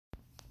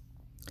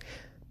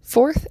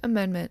Fourth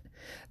Amendment.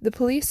 The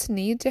police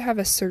need to have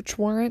a search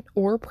warrant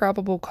or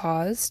probable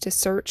cause to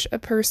search a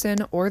person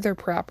or their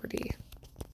property.